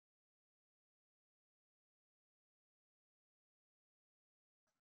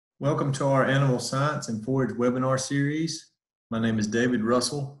Welcome to our Animal Science and Forage webinar series. My name is David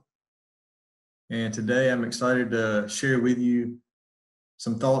Russell, and today I'm excited to share with you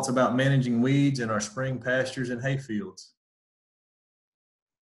some thoughts about managing weeds in our spring pastures and hayfields.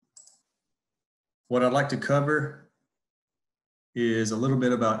 What I'd like to cover is a little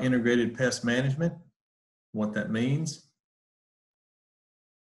bit about integrated pest management, what that means,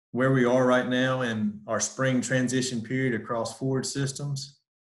 where we are right now in our spring transition period across forage systems,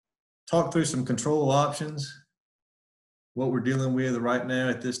 talk through some control options, what we're dealing with right now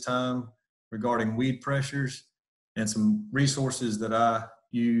at this time regarding weed pressures, and some resources that I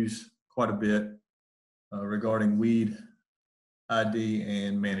use quite a bit regarding weed ID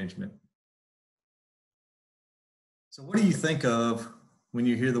and management. So what do you think of when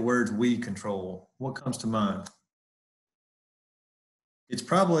you hear the words weed control? What comes to mind? It's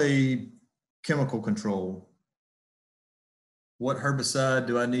probably chemical control. What herbicide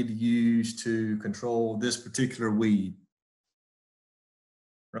do I need to use to control this particular weed?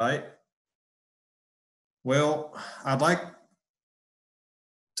 Right? Well, I'd like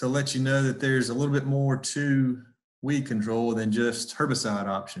to let you know that there's a little bit more to weed control than just herbicide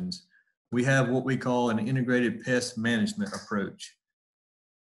options. We have what we call an integrated pest management approach.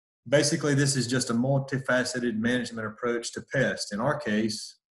 Basically, this is just a multifaceted management approach to pests. In our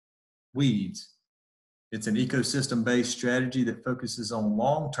case, weeds. It's an ecosystem-based strategy that focuses on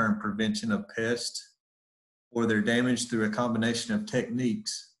long-term prevention of pests or their damage through a combination of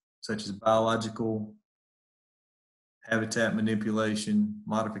techniques such as biological, habitat manipulation,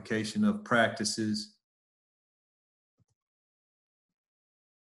 modification of practices.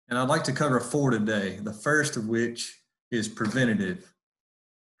 And I'd like to cover 4 today, the first of which is preventative.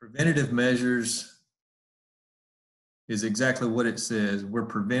 Preventative measures is exactly what it says. We're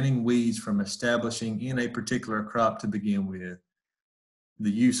preventing weeds from establishing in a particular crop to begin with. The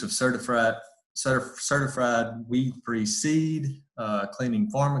use of certified weed-free seed, cleaning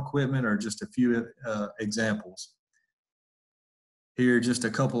farm equipment are just a few examples. Here are just a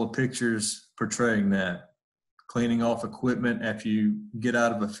couple of pictures portraying that. Cleaning off equipment after you get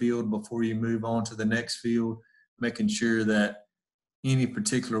out of a field before you move on to the next field, making sure that any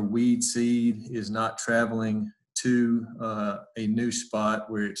particular weed seed is not traveling to a new spot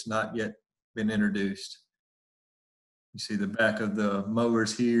where it's not yet been introduced. You see the back of the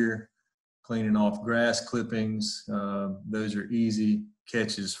mowers here, cleaning off grass clippings. Those are easy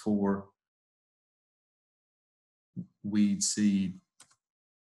catches for weed seed.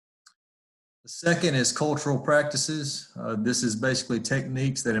 The second is cultural practices. This is basically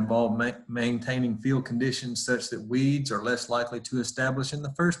techniques that involve maintaining field conditions such that weeds are less likely to establish in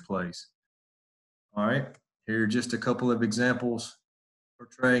the first place. All right. Here are just a couple of examples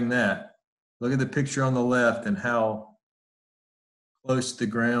portraying that. Look at the picture on the left and how close to the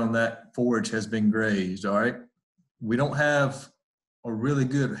ground that forage has been grazed, all right? We don't have a really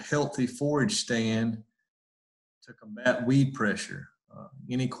good, healthy forage stand to combat weed pressure.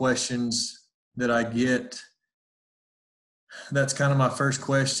 Any questions that I get, that's kind of my first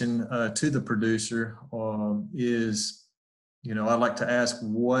question to the producer is, I'd like to ask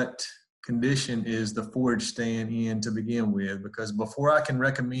what condition is the forage stand in to begin with, because before I can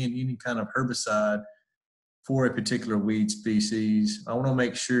recommend any kind of herbicide for a particular weed species, I want to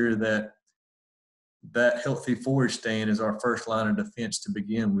make sure that that healthy forage stand is our first line of defense to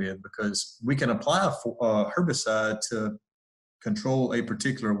begin with, because we can apply a herbicide to control a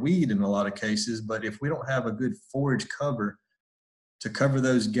particular weed in a lot of cases, but if we don't have a good forage cover to cover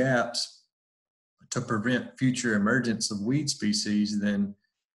those gaps to prevent future emergence of weed species, then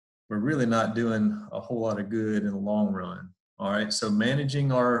we're really not doing a whole lot of good in the long run. All right, so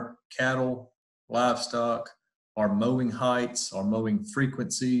managing our cattle, livestock, our mowing heights, our mowing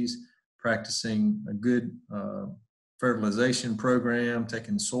frequencies, practicing a good fertilization program,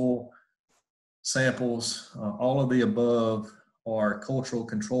 taking soil samples, all of the above are cultural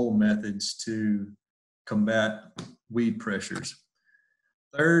control methods to combat weed pressures.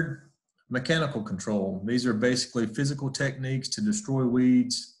 Third, mechanical control. These are basically physical techniques to destroy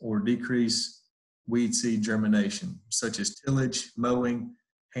weeds or decrease weed seed germination, such as tillage, mowing,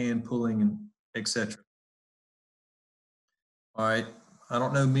 hand pulling, and etc. All right, I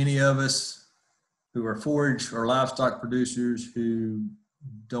don't know many of us who are forage or livestock producers who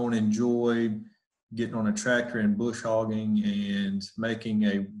don't enjoy getting on a tractor and bush hogging and making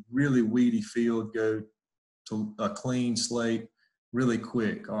a really weedy field go to a clean slate really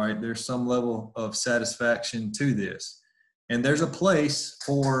quick. All right, there's some level of satisfaction to this, and there's a place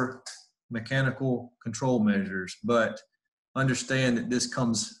for mechanical control measures, but understand that this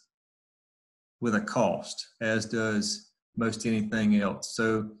comes with a cost, as does most anything else.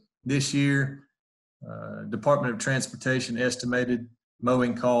 So this year, Department of Transportation estimated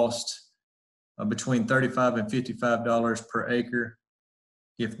mowing costs between $35 and $55 per acre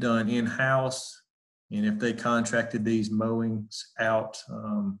if done in-house. And if they contracted these mowings out,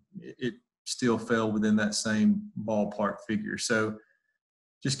 it still fell within that same ballpark figure. So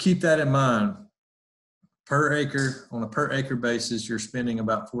just keep that in mind. Per acre, on a per acre basis, you're spending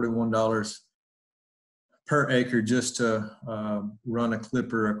about $41 per acre just to run a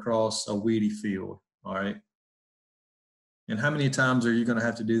clipper across a weedy field, all right? And how many times are you going to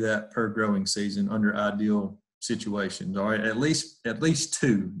have to do that per growing season under ideal situations? All right, at least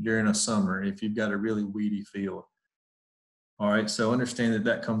 2 during a summer if you've got a really weedy field. All right, so understand that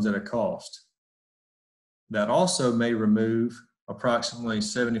that comes at a cost. That also may remove approximately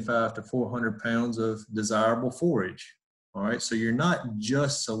 75 to 400 pounds of desirable forage. All right, so you're not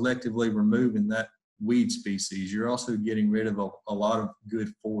just selectively removing that weed species, you're also getting rid of a lot of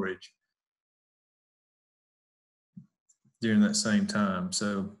good forage during that same time.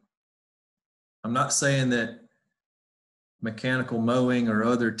 So I'm not saying that mechanical mowing or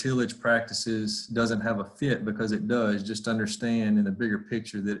other tillage practices doesn't have a fit, because it does. Just understand in the bigger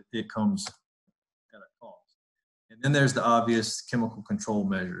picture that it comes at a cost. And then there's the obvious chemical control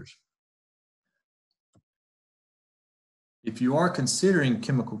measures. If you are considering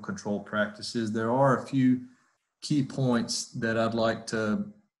chemical control practices, there are a few key points that I'd like to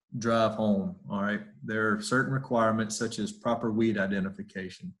drive home. All right, there are certain requirements such as proper weed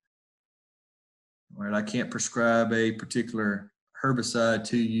identification. All right, I can't prescribe a particular herbicide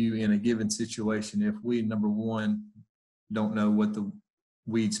to you in a given situation if we, number one, don't know what the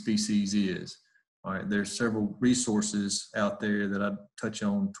weed species is. All right, there's several resources out there that I touch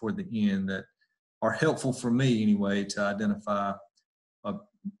on toward the end that are helpful for me anyway to identify a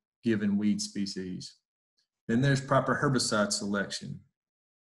given weed species. Then there's proper herbicide selection.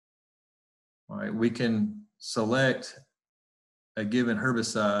 All right, we can select a given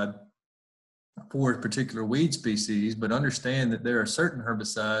herbicide for a particular weed species, but understand that there are certain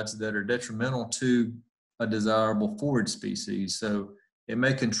herbicides that are detrimental to a desirable forage species. So it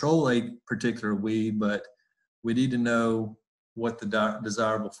may control a particular weed, but we need to know what the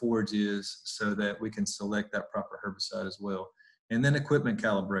desirable forage is so that we can select that proper herbicide as well. And then equipment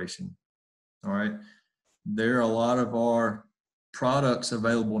calibration. All right, there are a lot of our products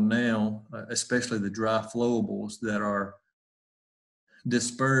available now, especially the dry flowables, that are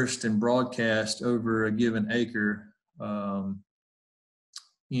dispersed and broadcast over a given acre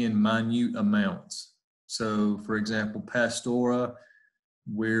in minute amounts. So for example, Pastora,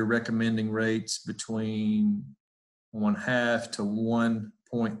 we're recommending rates between 1/2 to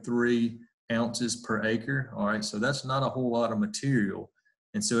 1.3 ounces per acre. All right, so that's not a whole lot of material.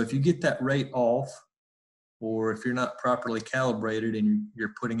 And so if you get that rate off, or if you're not properly calibrated and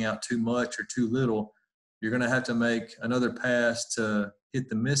you're putting out too much or too little, you're going to have to make another pass to hit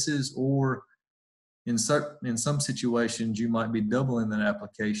the misses, or in some situations, you might be doubling that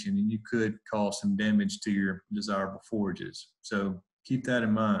application and you could cause some damage to your desirable forages. So keep that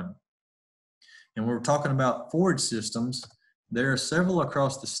in mind. And when we're talking about forage systems, there are several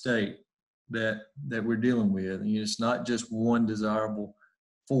across the state that we're dealing with. And it's not just one desirable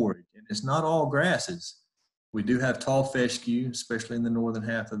forage, and it's not all grasses. We do have tall fescue, especially in the northern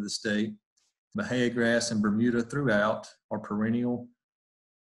half of the state. Bahia grass and Bermuda throughout are perennial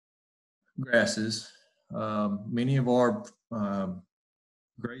grasses. Many of our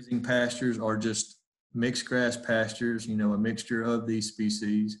grazing pastures are just mixed grass pastures, a mixture of these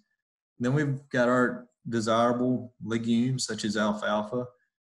species. Then we've got our desirable legumes such as alfalfa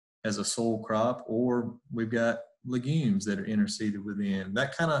as a sole crop, or we've got legumes that are interseeded within.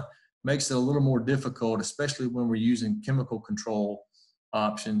 That kind of makes it a little more difficult, especially when we're using chemical control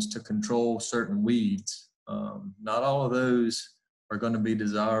options to control certain weeds. Not all of those are going to be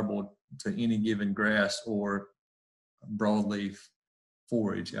desirable to any given grass or broadleaf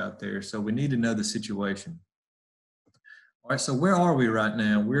forage out there. So we need to know the situation. All right, so where are we right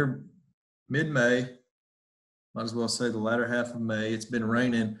now? We're mid-May, might as well say the latter half of May. It's been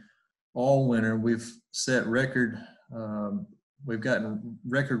raining all winter. We've set we've gotten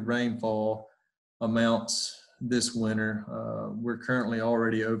record rainfall amounts this winter. We're currently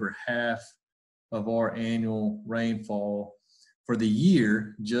already over half of our annual rainfall for the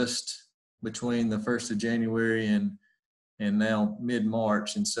year, just between the 1st of January and now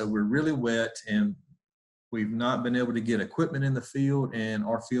mid-March. And so we're really wet, and we've not been able to get equipment in the field, and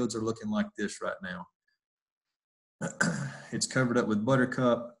our fields are looking like this right now. It's covered up with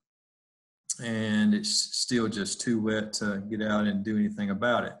buttercup, and it's still just too wet to get out and do anything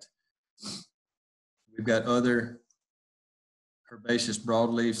about it. We've got other herbaceous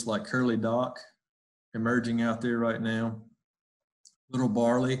broadleafs like curly dock emerging out there right now. Little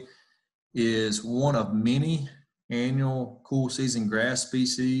barley is one of many annual cool season grass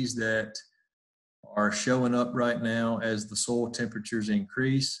species that are showing up right now as the soil temperatures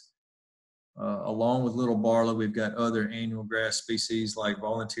increase. Along with little barley, we've got other annual grass species like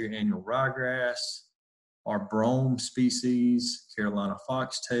volunteer annual ryegrass, our brome species, Carolina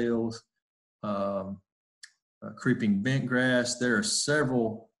foxtails, creeping bentgrass. There are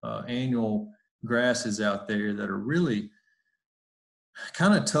several annual grasses out there that are really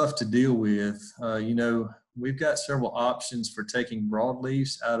kind of tough to deal with. You know, we've got several options for taking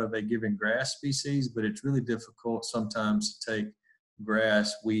broadleafs out of a given grass species, but it's really difficult sometimes to take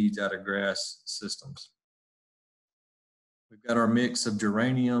grass weeds out of grass systems. We've got our mix of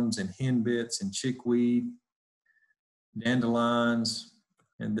geraniums and henbits and chickweed, dandelions,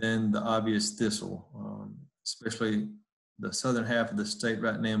 and then the obvious thistle. Especially the southern half of the state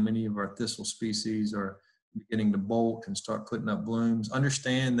right now, many of our thistle species are beginning to bolt and start putting up blooms.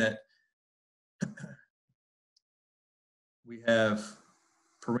 Understand that we have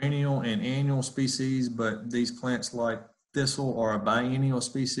perennial and annual species, but these plants like thistle are a biennial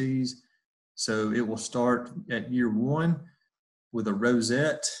species. So it will start at year 1 with a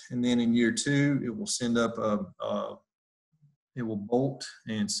rosette, and then in year 2, it will send up it will bolt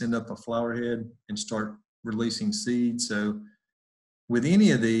and send up a flower head and start releasing seeds. So with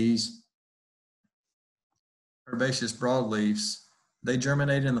any of these herbaceous broadleafs, they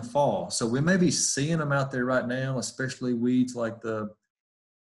germinate in the fall. So we may be seeing them out there right now, especially weeds like the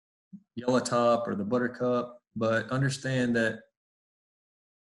yellow top or the buttercup, but understand that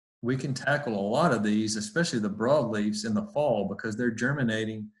we can tackle a lot of these, especially the broadleafs, in the fall because they're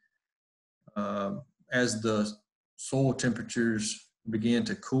germinating as the soil temperatures begin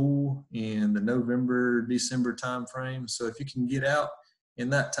to cool in the November, December timeframe. So if you can get out in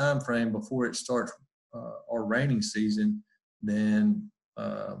that time frame before it starts our raining season, then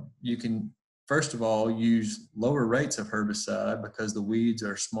you can, first of all, use lower rates of herbicide because the weeds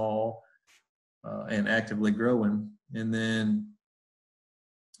are small and actively growing. And then,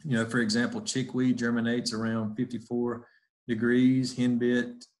 you know, for example, chickweed germinates around 54 degrees.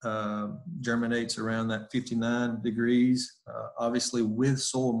 Henbit germinates around that 59 degrees, obviously with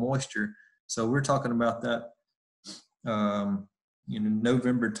soil moisture. So we're talking about that, you know,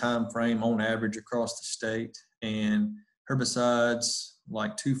 November time frame on average across the state. And herbicides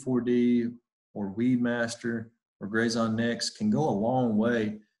like 2,4-D or Weedmaster or Grazon Next can go a long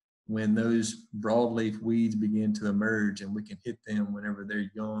way when those broadleaf weeds begin to emerge, and we can hit them whenever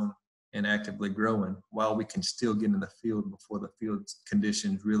they're young and actively growing while we can still get in the field before the field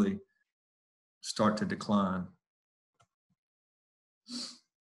conditions really start to decline.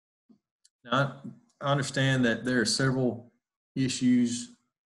 Now, I understand that there are several issues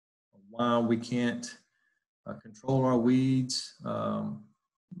why we can't control our weeds. A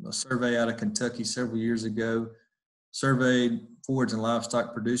survey out of Kentucky several years ago surveyed forage and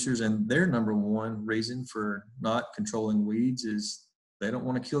livestock producers, and their number one reason for not controlling weeds is they don't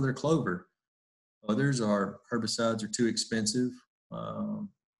want to kill their clover. Others are herbicides are too expensive.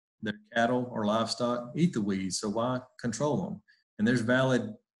 Their cattle or livestock eat the weeds, so why control them? And there's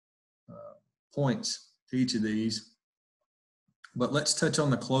valid points to each of these. But let's touch on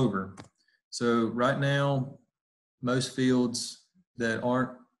the clover. So right now, most fields that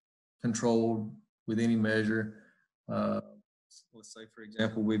aren't controlled with any measure, let's say, for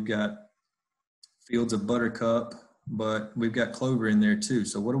example, we've got fields of buttercup, but we've got clover in there too.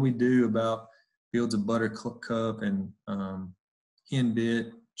 So what do we do about fields of buttercup and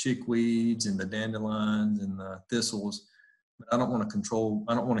henbit, chickweeds, and the dandelions and the thistles? But I don't want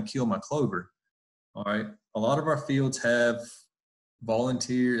to kill my clover. All right. A lot of our fields have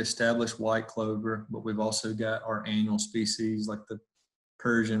volunteer established white clover, but we've also got our annual species like the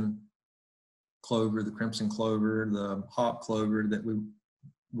Persian clover, the crimson clover, the hop clover that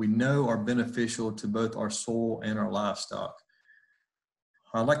we know are beneficial to both our soil and our livestock.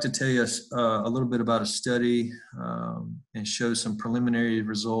 I'd like to tell you a little bit about a study and show some preliminary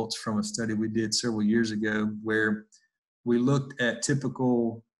results from a study we did several years ago where we looked at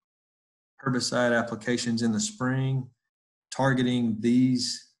typical herbicide applications in the spring, targeting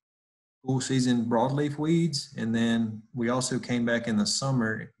these cool season broadleaf weeds. And then we also came back in the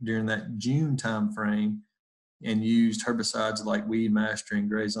summer during that June time frame and used herbicides like Weedmaster and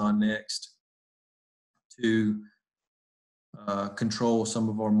Grazon Next to control some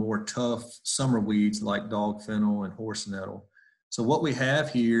of our more tough summer weeds like dog fennel and horse nettle. So what we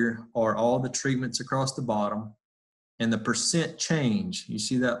have here are all the treatments across the bottom and the percent change. You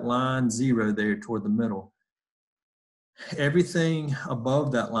see that line 0 there toward the middle. Everything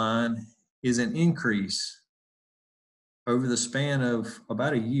above that line is an increase over the span of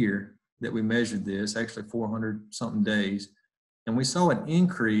about a year that we measured this, actually 400 something days. And we saw an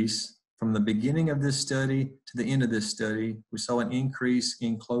increase from the beginning of this study to the end of this study. We saw an increase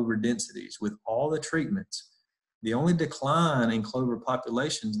in clover densities with all the treatments. The only decline in clover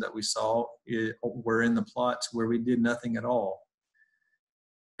populations that we saw were in the plots where we did nothing at all.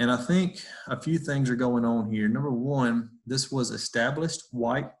 And I think a few things are going on here. Number one, this was established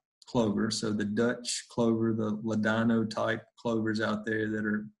white clover, so the Dutch clover, the Ladino type clovers out there that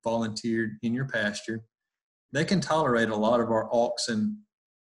are volunteered in your pasture, they can tolerate a lot of our auxin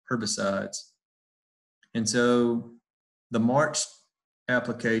herbicides. And so the March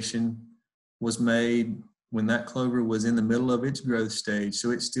application was made when that clover was in the middle of its growth stage,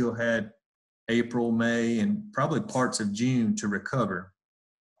 so it still had April, May, and probably parts of June to recover.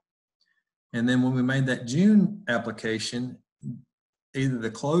 And then when we made that June application, either the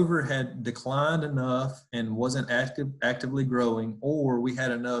clover had declined enough and wasn't actively growing, or we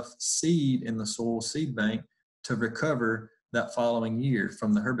had enough seed in the soil seed bank to recover that following year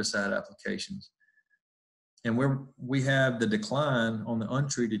from the herbicide applications. And where we have the decline on the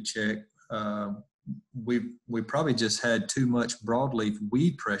untreated check, we probably just had too much broadleaf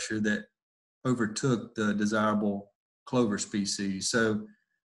weed pressure that overtook the desirable clover species. So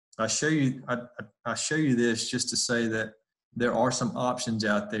I show you this just to say that there are some options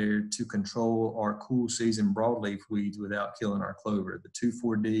out there to control our cool season broadleaf weeds without killing our clover. The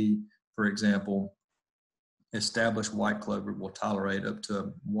 2,4-D, for example, established white clover will tolerate up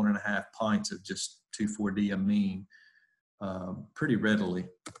to 1.5 pints of just 2,4-D amine pretty readily.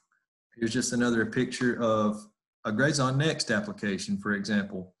 Here's just another picture of a Grazon Next application, for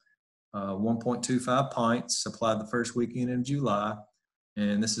example. 1.25 pints supplied the first weekend in July,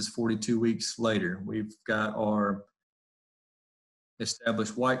 and this is 42 weeks later. We've got our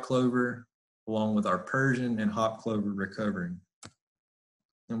established white clover along with our Persian and hop clover recovering.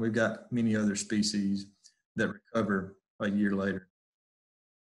 And we've got many other species that recover a year later.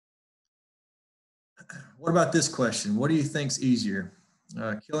 What about this question? What do you think's easier?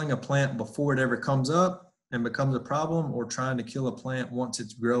 Killing a plant before it ever comes up and becomes a problem, or trying to kill a plant once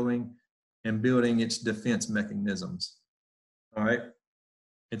it's growing and building its defense mechanisms? All right.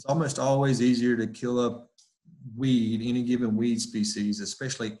 It's almost always easier to kill a weed, any given weed species,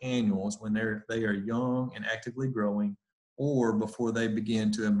 especially annuals, when they are young and actively growing, or before they begin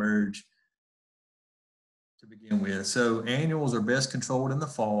to emerge to begin with. So annuals are best controlled in the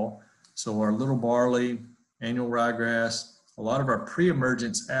fall. So our little barley, annual ryegrass, a lot of our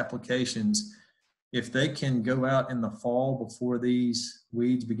pre-emergence applications, if they can go out in the fall before these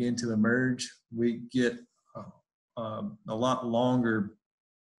weeds begin to emerge, we get a lot longer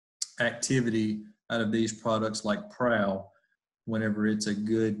activity out of these products like Prowl whenever it's a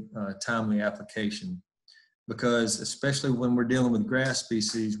good timely application. Because especially when we're dealing with grass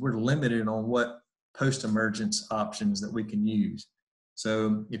species, we're limited on what post-emergence options that we can use.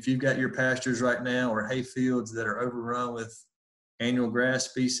 So if you've got your pastures right now or hayfields that are overrun with annual grass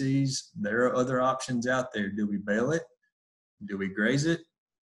species, there are other options out there. Do we bale it? Do we graze it?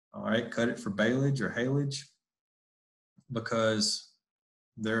 All right, cut it for baleage or haylage, because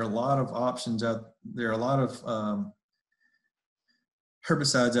there are a lot of options out there. Are a lot of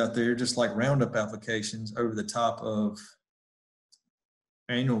herbicides out there, just like Roundup applications over the top of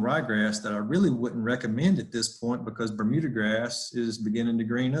annual ryegrass, that I really wouldn't recommend at this point, because Bermuda grass is beginning to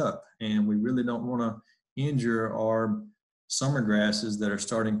green up, and we really don't want to injure our summer grasses that are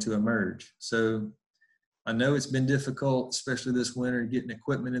starting to emerge. So I know it's been difficult, especially this winter, getting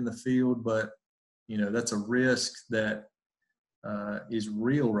equipment in the field, but you know, that's a risk that is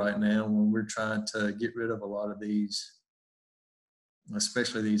real right now when we're trying to get rid of a lot of these,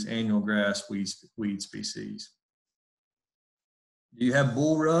 especially these annual grass weed species. Do you have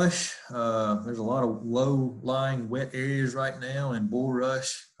bulrush? There's a lot of low-lying wet areas right now, and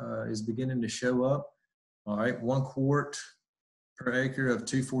bulrush is beginning to show up. All right, 1 quart per acre of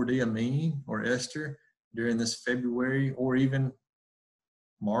 2,4-D amine or ester during this February or even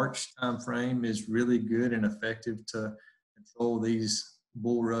March time frame is really good and effective to control these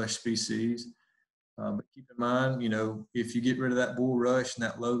bulrush species. But keep in mind, you know, if you get rid of that bulrush in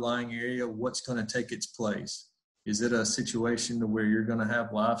that low-lying area, what's going to take its place? Is it a situation where you're going to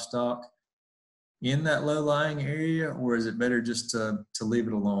have livestock in that low-lying area, or is it better just to leave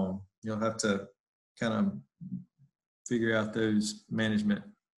it alone? You'll have to kind of figure out those management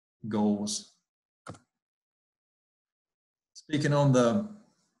goals. Speaking on the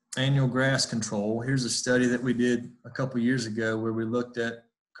annual grass control, here's a study that we did a couple years ago where we looked at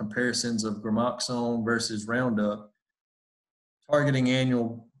comparisons of gramoxone versus Roundup. Targeting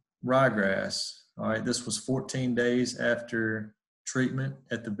annual ryegrass. All right, this was 14 days after treatment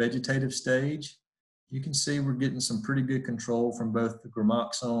at the vegetative stage. You can see we're getting some pretty good control from both the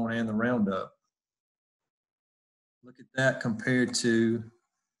gramoxone and the Roundup. Look at that compared to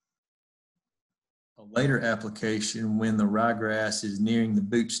a later application when the ryegrass is nearing the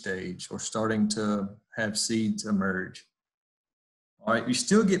boot stage or starting to have seeds emerge. All right, you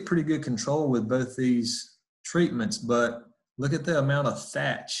still get pretty good control with both these treatments, but look at the amount of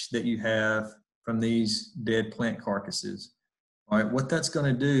thatch that you have from these dead plant carcasses. All right, what that's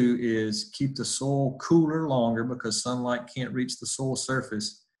going to do is keep the soil cooler longer because sunlight can't reach the soil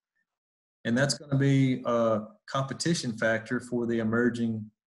surface. And that's going to be a competition factor for the emerging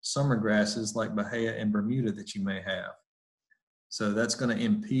summer grasses like Bahia and Bermuda that you may have. So that's going to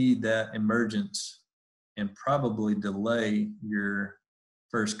impede that emergence and probably delay your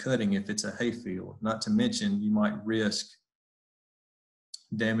first cutting if it's a hayfield. Not to mention, you might risk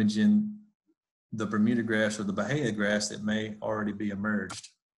damaging the Bermuda grass or the Bahia grass that may already be emerged.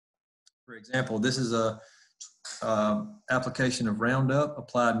 For example, this is a application of Roundup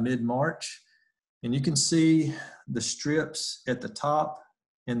applied mid-March, and you can see the strips at the top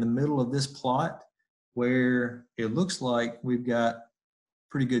in the middle of this plot where it looks like we've got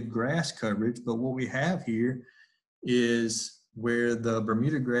pretty good grass coverage, but what we have here is where the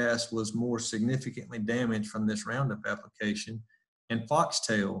Bermuda grass was more significantly damaged from this Roundup application, and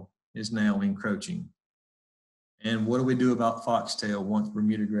foxtail is now encroaching. And what do we do about foxtail once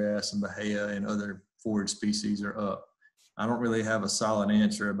Bermuda grass and Bahia and other forage species are up? I don't really have a solid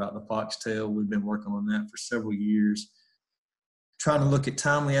answer about the foxtail. We've been working on that for several years, trying to look at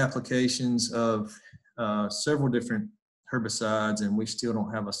timely applications of several different herbicides, and we still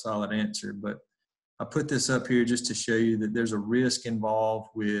don't have a solid answer. But I put this up here just to show you that there's a risk involved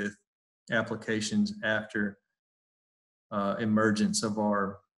with applications after emergence of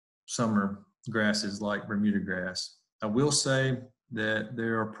our summer grasses like Bermuda grass. I will say that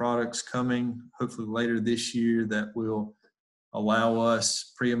there are products coming hopefully later this year that will allow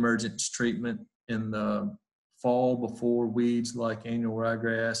us pre-emergence treatment in the fall before weeds like annual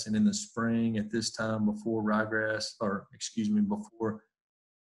ryegrass, and in the spring at this time before before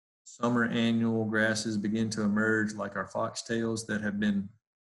summer annual grasses begin to emerge like our foxtails that have been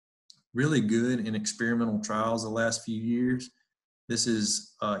really good in experimental trials the last few years. This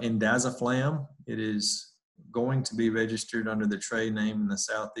is indaziflam. It is going to be registered under the trade name in the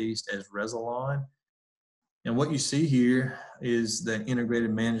Southeast as Resolon. And what you see here is the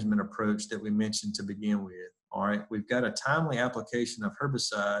integrated management approach that we mentioned to begin with. All right, we've got a timely application of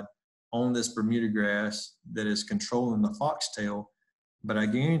herbicide on this Bermuda grass that is controlling the foxtail, but I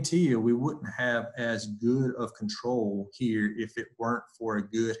guarantee you we wouldn't have as good of control here if it weren't for a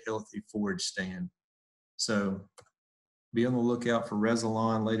good, healthy forage stand. So be on the lookout for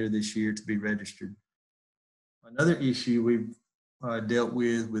Resolon later this year to be registered. Another issue we've dealt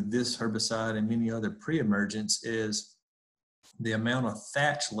with this herbicide and many other pre-emergence is the amount of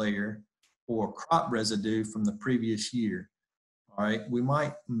thatch layer or crop residue from the previous year. All right, we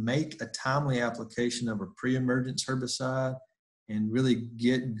might make a timely application of a pre-emergence herbicide and really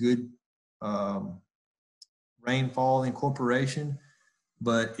get good rainfall incorporation.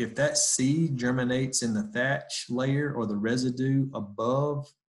 But if that seed germinates in the thatch layer or the residue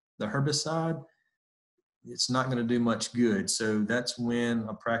above the herbicide, it's not going to do much good. So that's when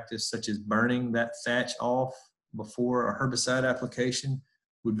a practice such as burning that thatch off before a herbicide application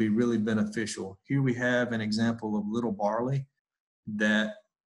would be really beneficial. Here we have an example of little barley that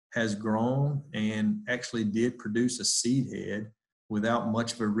has grown and actually did produce a seed head without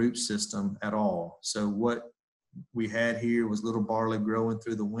much of a root system at all. So what we had here was little barley growing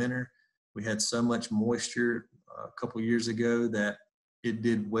through the winter. We had so much moisture a couple years ago that it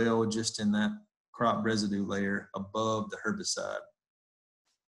did well just in that crop residue layer above the herbicide.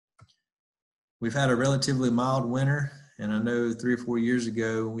 We've had a relatively mild winter, and I know 3 or 4 years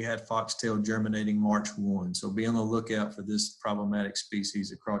ago we had foxtail germinating March 1. So be on the lookout for this problematic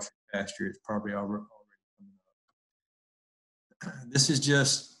species across your pasture. It's probably already coming up. This is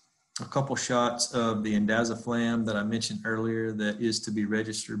just a couple shots of the indaziflam that I mentioned earlier that is to be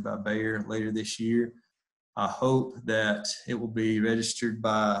registered by Bayer later this year. I hope that it will be registered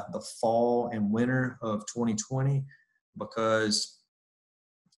by the fall and winter of 2020 because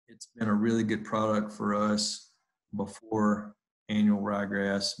it's been a really good product for us before annual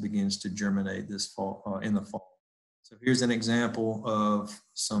ryegrass begins to germinate this fall, in the fall. So here's an example of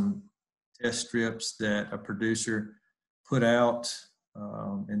some test strips that a producer put out,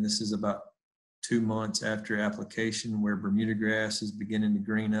 and this is about 2 months after application where Bermuda grass is beginning to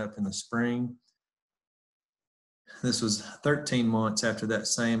green up in the spring. this was 13 months after that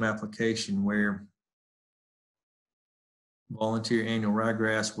same application where volunteer annual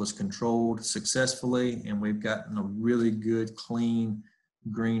ryegrass was controlled successfully, and we've gotten a really good, clean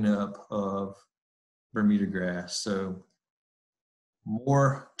green up of Bermuda grass. So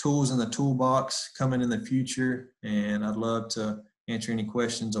more tools in the toolbox coming in the future, and I'd love to answer any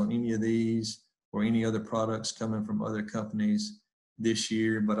questions on any of these or any other products coming from other companies this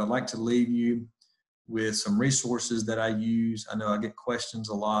year. But I'd like to leave you with some resources that I use. I know I get questions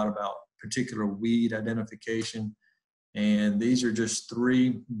a lot about particular weed identification, and these are just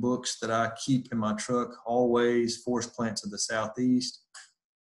 3 books that I keep in my truck always: Forest Plants of the Southeast,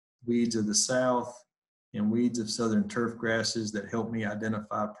 Weeds of the South, and Weeds of Southern Turf Grasses, that help me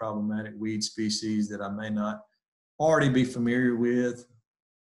identify problematic weed species that I may not already be familiar with.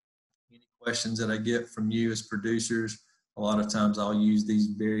 Any questions that I get from you as producers, a lot of times I'll use these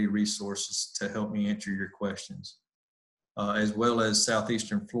very resources to help me answer your questions. As well as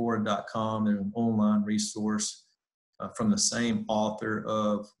southeasternflora.com, there's an online resource from the same author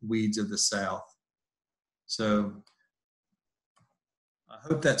of Weeds of the South. So I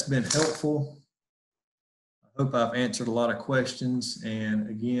hope that's been helpful. I hope I've answered a lot of questions. And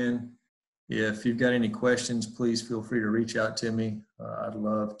again, if you've got any questions, please feel free to reach out to me. I'd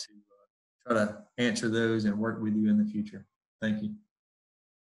love to try to answer those and work with you in the future. Thank you.